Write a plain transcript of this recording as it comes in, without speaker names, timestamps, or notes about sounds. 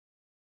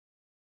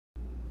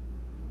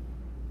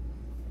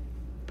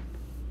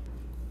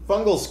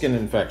Fungal skin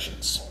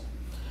infections.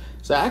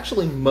 So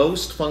actually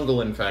most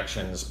fungal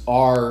infections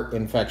are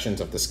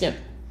infections of the skin.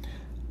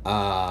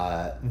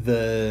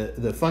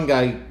 The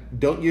fungi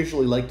don't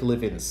usually like to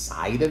live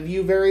inside of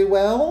you very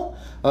well,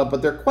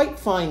 but they're quite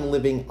fine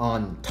living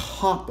on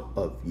top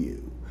of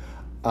you.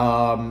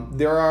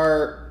 There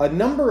are a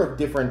number of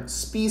different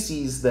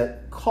species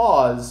that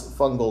cause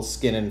fungal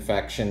skin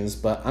infections,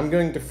 but I'm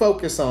going to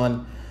focus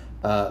on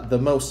the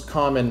most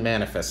common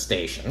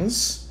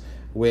manifestations,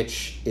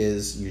 which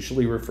is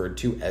usually referred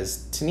to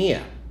as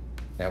tinea.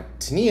 Now,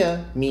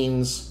 tinea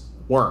means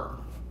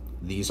worm.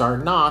 These are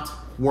not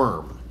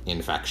worm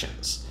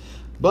infections.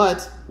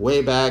 But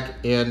way back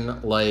in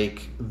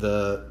like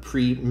the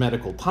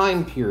pre-medical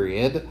time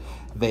period,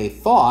 they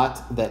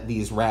thought that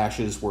these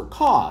rashes were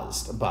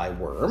caused by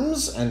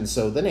worms, and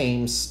so the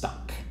name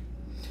stuck.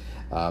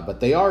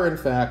 But they are in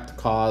fact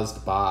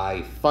caused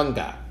by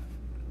fungi.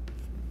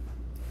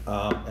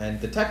 And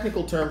the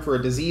technical term for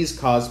a disease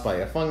caused by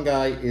a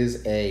fungi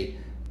is a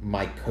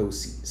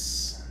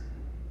mycosis.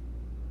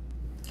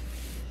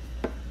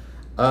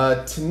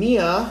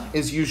 Tinea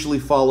is usually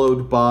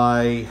followed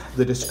by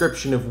the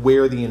description of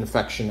where the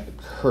infection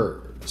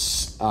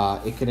occurs.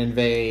 It can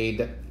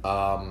invade,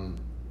 so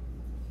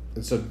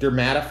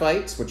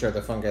dermatophytes, which are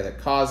the fungi that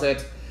cause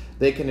it,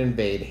 they can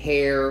invade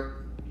hair,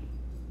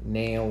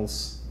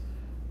 nails,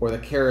 or the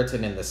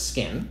keratin in the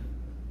skin.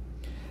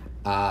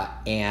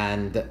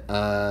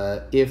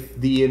 If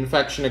the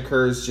infection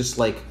occurs just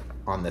like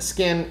on the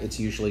skin, it's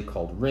usually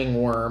called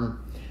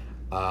ringworm.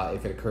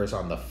 If it occurs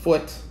on the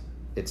foot,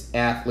 it's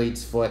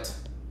athlete's foot.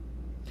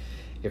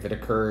 If it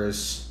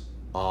occurs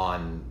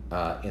on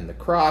in the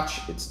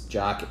crotch, it's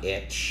jock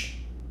itch.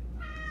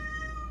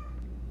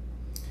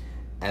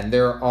 And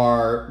there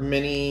are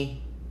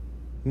many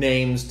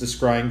names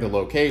describing the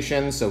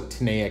location. So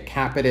tinea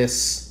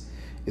capitis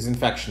is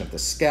infection of the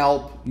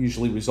scalp,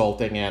 usually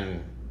resulting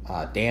in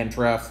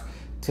dandruff.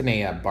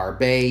 Tinea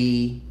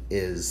barbaei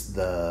is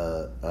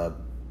the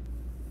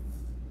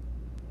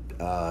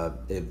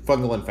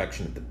fungal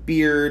infection of the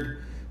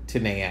beard.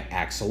 Tinea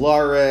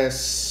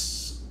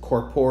axillaris,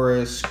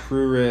 corporis,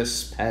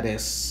 cruris,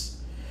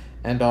 pedis,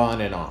 and on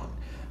and on.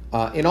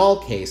 In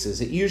all cases,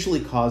 it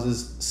usually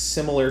causes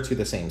similar to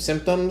the same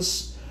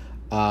symptoms.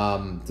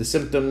 The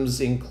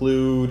symptoms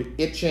include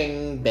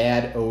itching,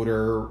 bad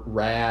odor,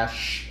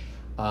 rash,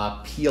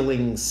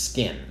 peeling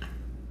skin.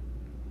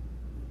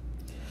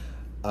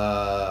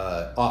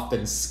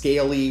 Often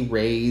scaly,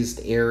 raised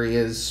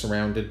areas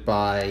surrounded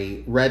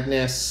by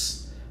redness,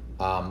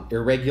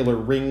 irregular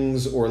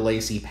rings or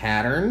lacy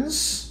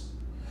patterns.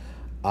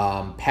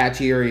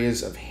 Patchy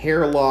areas of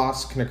hair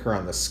loss can occur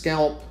on the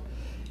scalp.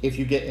 If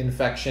you get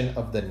infection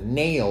of the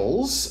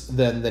nails,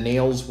 then the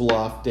nails will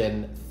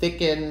often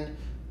thicken,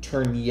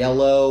 turn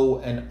yellow,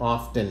 and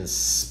often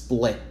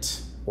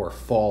split or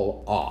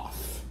fall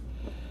off.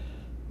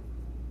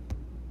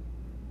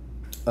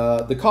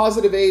 The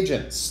causative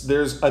agents,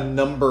 there's a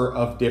number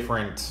of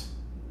different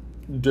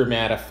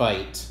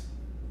dermatophyte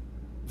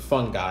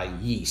fungi,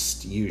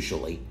 yeast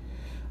usually,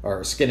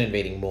 or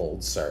skin-invading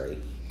molds, sorry,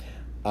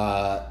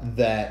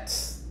 that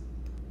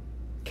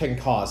can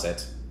cause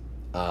it.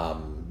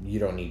 You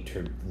don't need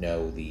to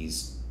know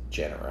these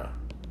genera,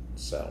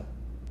 so.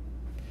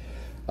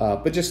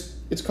 But just,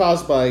 it's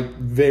caused by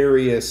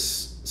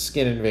various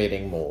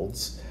skin-invading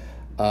molds.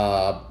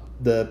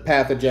 The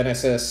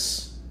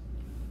pathogenesis,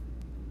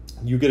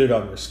 you get it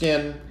on your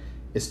skin,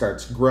 it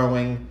starts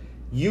growing,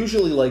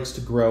 usually likes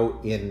to grow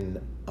in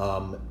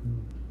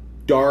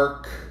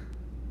dark,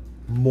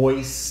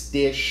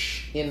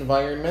 moistish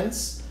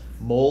environments.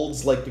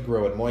 Molds like to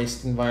grow in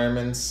moist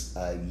environments.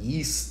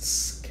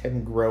 Yeasts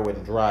can grow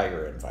in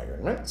drier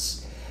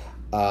environments.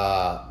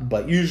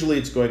 But usually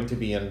it's going to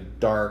be in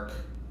dark,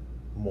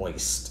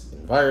 moist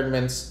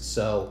environments.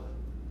 So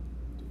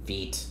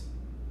feet,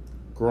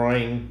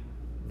 groin,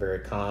 very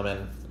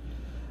common.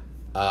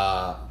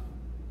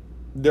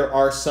 There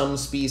are some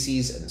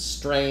species and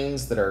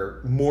strains that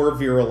are more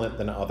virulent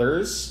than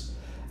others,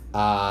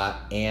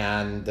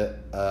 and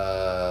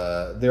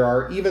there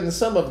are even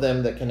some of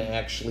them that can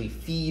actually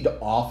feed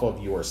off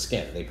of your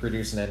skin. They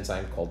produce an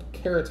enzyme called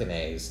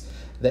keratinase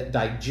that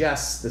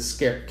digests the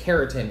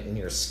keratin in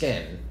your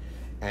skin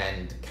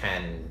and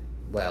can,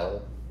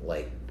 well,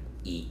 like,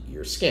 eat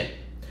your skin.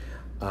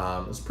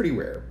 It's pretty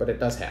rare, but it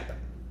does happen.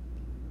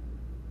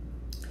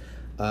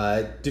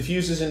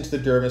 Diffuses into the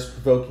dermis,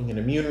 provoking an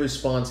immune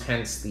response,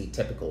 hence the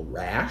typical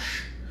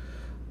rash.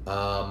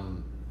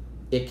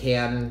 It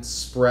can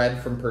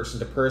spread from person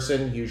to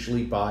person,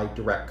 usually by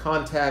direct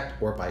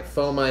contact or by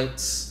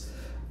fomites,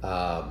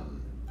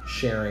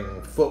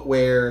 sharing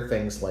footwear,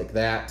 things like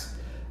that.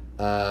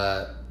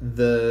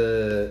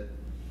 The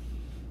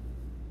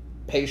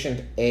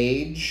patient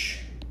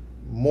age,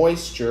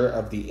 moisture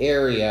of the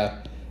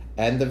area,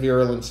 and the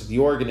virulence of the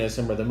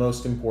organism are the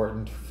most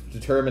important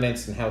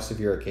determinants in how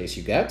severe a case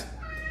you get.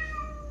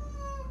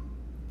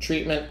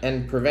 Treatment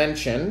and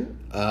prevention.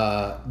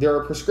 There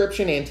are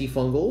prescription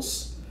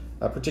antifungals,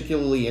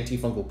 particularly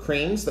antifungal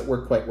creams that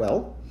work quite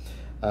well.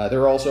 There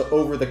are also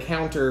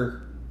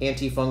over-the-counter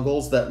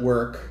antifungals that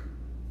work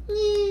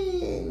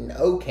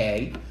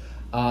okay.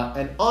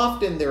 And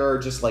often there are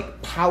just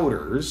like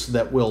powders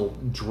that will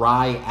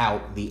dry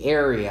out the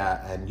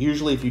area, and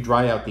usually if you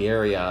dry out the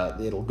area,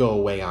 it'll go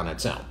away on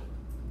its own.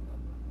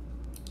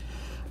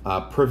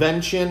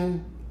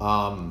 Prevention,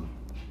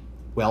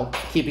 well,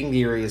 keeping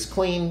the areas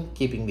clean,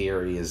 keeping the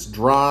areas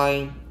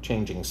dry,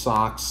 changing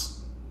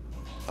socks,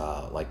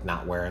 like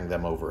not wearing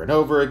them over and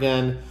over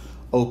again,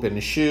 open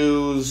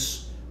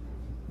shoes,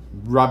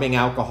 rubbing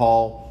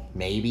alcohol,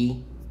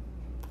 maybe.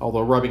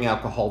 Although rubbing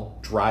alcohol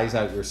dries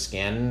out your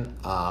skin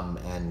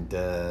and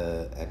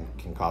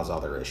can cause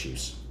other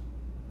issues.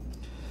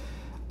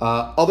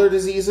 Other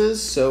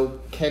diseases, so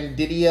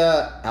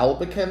Candida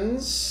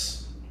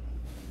albicans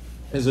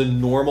is a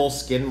normal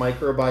skin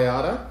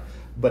microbiota,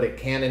 but it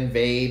can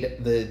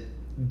invade the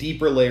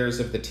deeper layers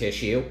of the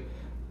tissue,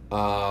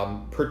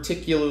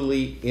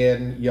 particularly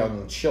in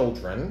young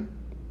children.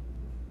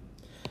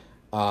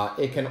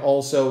 It can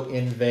also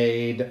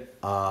invade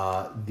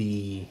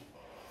the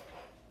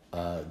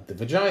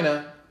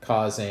vagina,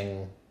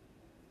 causing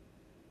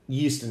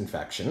yeast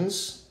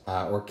infections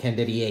or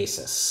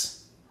candidiasis.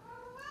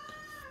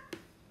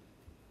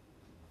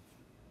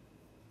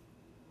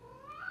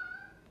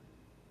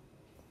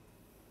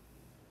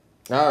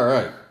 All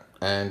right,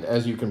 and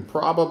as you can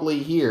probably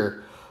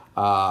hear,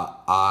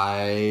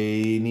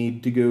 I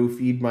need to go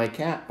feed my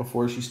cat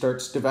before she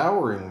starts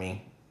devouring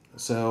me.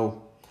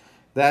 So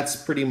that's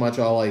pretty much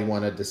all I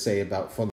wanted to say about fungal